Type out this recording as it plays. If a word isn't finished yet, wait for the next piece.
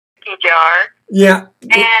jar. Yeah.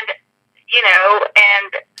 And, you know,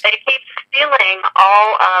 and they keep stealing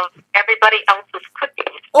all of everybody else's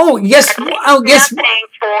cookies. Oh, yes. Oh, yes. Nothing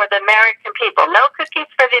for the American people. No cookies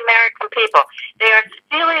for the American people. They are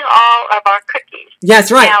stealing all of our cookies. Yeah,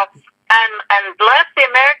 that's right. Now, unless the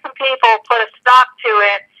American people put a stop to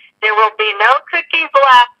it, there will be no cookies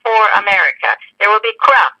left for America. There will be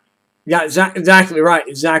crumbs. Yeah, exactly right.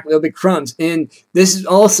 Exactly. It'll be crumbs. And this is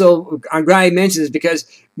also, I'm glad you mentioned this because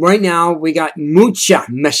right now we got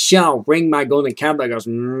Michelle, ring my golden cowboy, goes,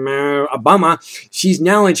 Obama. She's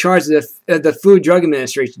now in charge of the Food Drug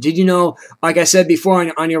Administration. Did you know, like I said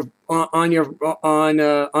before on your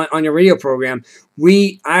radio program,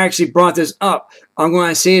 I actually brought this up. I'm going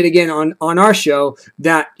to say it again on our show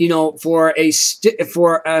that, you know, for a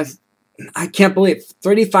I can't believe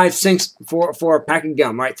 35 cents for a pack of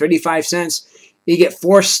gum, right? 35 cents. You get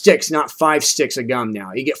 4 sticks, not 5 sticks of gum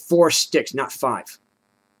now. You get 4 sticks, not 5.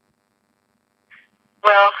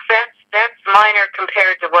 Well, that's minor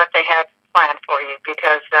compared to what they have planned for you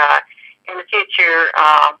because in the future,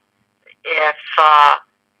 if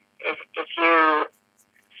you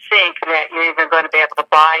think that you're even going to be able to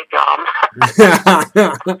buy gum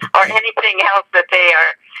or anything else that they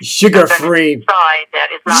are sugar-free.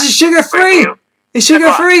 That is not this is sugar-free. It's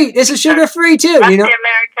sugar-free. This is sugar-free too. Let you know, the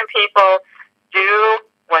American people do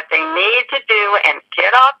what they need to do and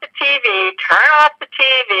get off the TV, turn off the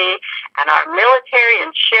TV, and our military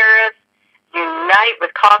and sheriffs unite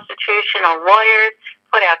with constitutional lawyers,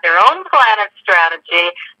 put out their own plan and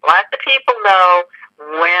strategy, let the people know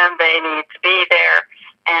when they need to be there,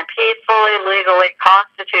 and peacefully, legally,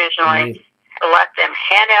 constitutionally, let them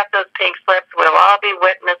hand out those pink slips. We'll all be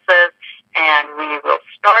witnesses, and we will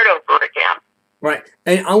start over again. Right.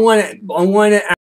 And I want to